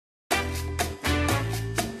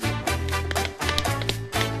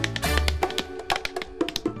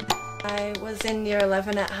was in year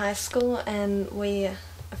 11 at high school, and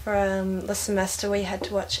for the semester we had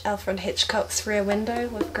to watch Alfred Hitchcock's Rear Window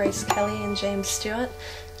with Grace Kelly and James Stewart,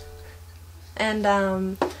 and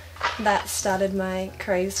that started my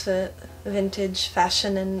craze for vintage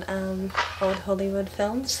fashion and old Hollywood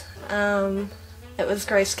films. It was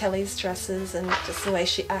Grace Kelly's dresses and just the way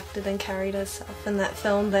she acted and carried herself in that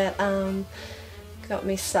film that got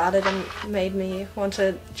me started and made me want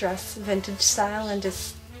to dress vintage style and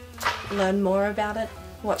just learn more about it,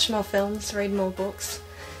 watch more films, read more books,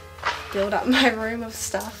 build up my room of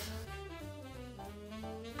stuff.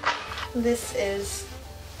 This is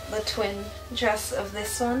the twin dress of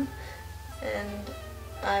this one, and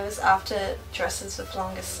I was after dresses with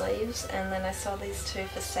longer sleeves, and then I saw these two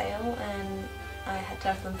for sale and I had to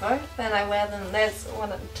have them both, and I wear them. There's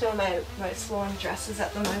two of my most worn dresses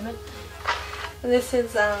at the moment. This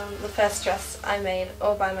is the first dress I made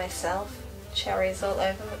all by myself. Cherries all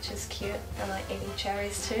over, which is cute. I like eating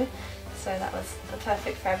cherries too, so that was a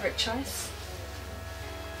perfect fabric choice.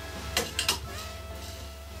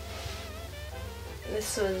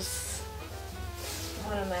 This was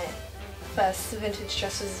one of my first vintage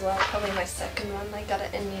dresses as well, probably my second one. I got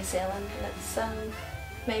it in New Zealand, and it's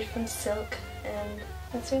made from silk, and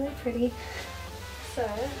it's really pretty. So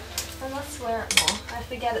I must wear it more. I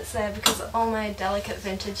forget it's there because all my delicate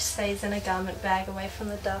vintage stays in a garment bag away from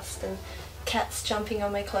the dust and cats jumping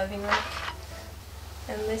on my clothing rack.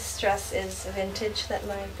 And this dress is vintage that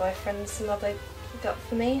my boyfriend's mother got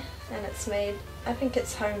for me, and it's made, I think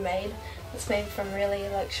it's homemade. It's made from really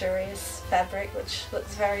luxurious fabric which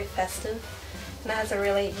looks very festive, and it has a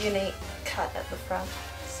really unique cut at the front,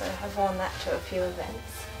 so I've worn that to a few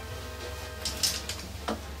events.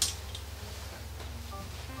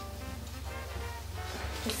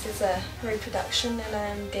 This is a reproduction, and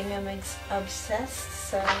I'm gingham obsessed,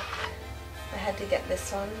 so I had to get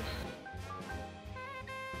this one.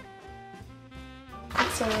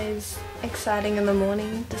 It's always exciting in the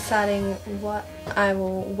morning deciding what I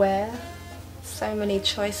will wear. So many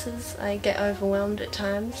choices, I get overwhelmed at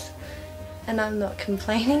times, and I'm not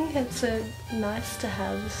complaining. It's nice to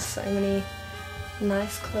have so many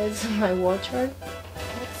nice clothes in my wardrobe.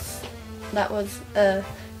 That was a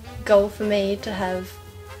goal for me, to have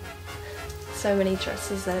so many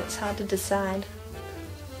dresses that it's hard to decide.